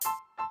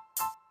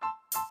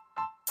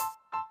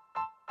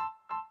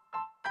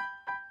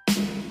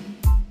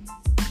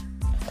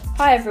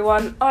Hi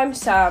everyone, I'm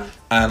Sam.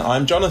 And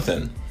I'm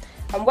Jonathan.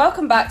 And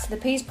welcome back to the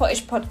Pease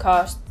Pottage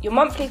podcast, your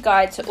monthly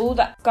guide to all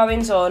that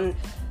goings on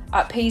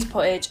at Pease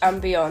Pottage and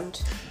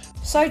beyond.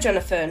 So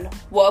Jonathan,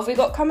 what have we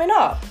got coming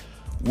up?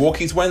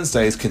 Walkies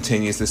Wednesdays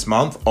continues this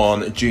month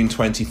on June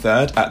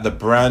 23rd at the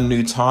brand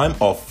new time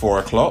of 4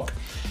 o'clock.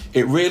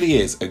 It really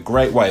is a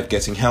great way of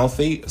getting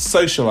healthy,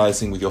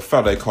 socialising with your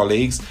fellow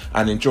colleagues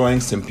and enjoying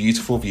some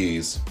beautiful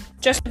views.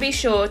 Just be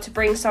sure to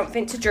bring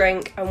something to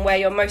drink and wear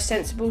your most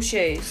sensible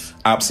shoes.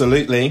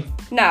 Absolutely.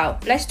 Now,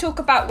 let's talk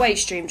about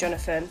WageStream,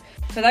 Jonathan.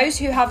 For those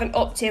who haven't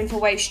opted in for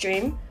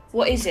WageStream,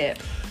 what is it?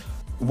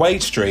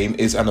 WageStream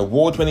is an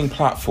award-winning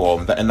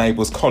platform that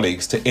enables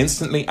colleagues to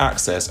instantly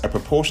access a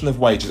proportion of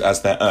wages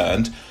as they're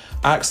earned,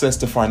 access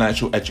to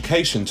financial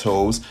education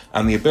tools,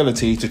 and the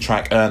ability to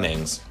track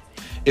earnings.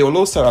 It will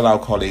also allow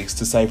colleagues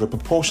to save a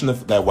proportion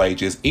of their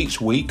wages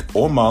each week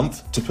or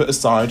month to put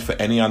aside for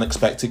any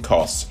unexpected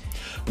costs.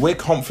 We're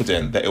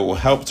confident that it will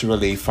help to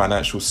relieve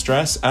financial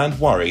stress and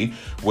worry,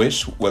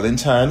 which will in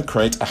turn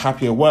create a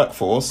happier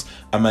workforce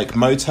and make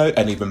Moto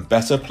an even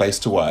better place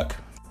to work.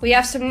 We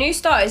have some new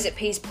starters at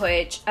Pease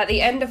Pottage at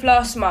the end of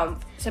last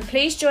month, so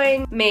please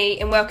join me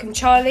in welcoming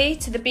Charlie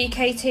to the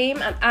BK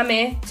team and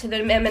Amir to the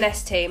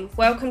M&S team.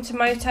 Welcome to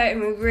Moto, and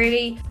we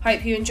really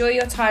hope you enjoy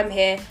your time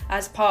here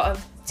as part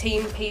of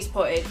Team Pease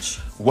Pottage.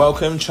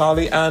 Welcome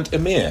Charlie and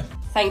Amir.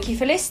 Thank you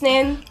for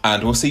listening.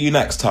 And we'll see you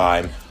next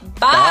time.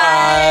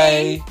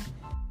 Bye. Bye.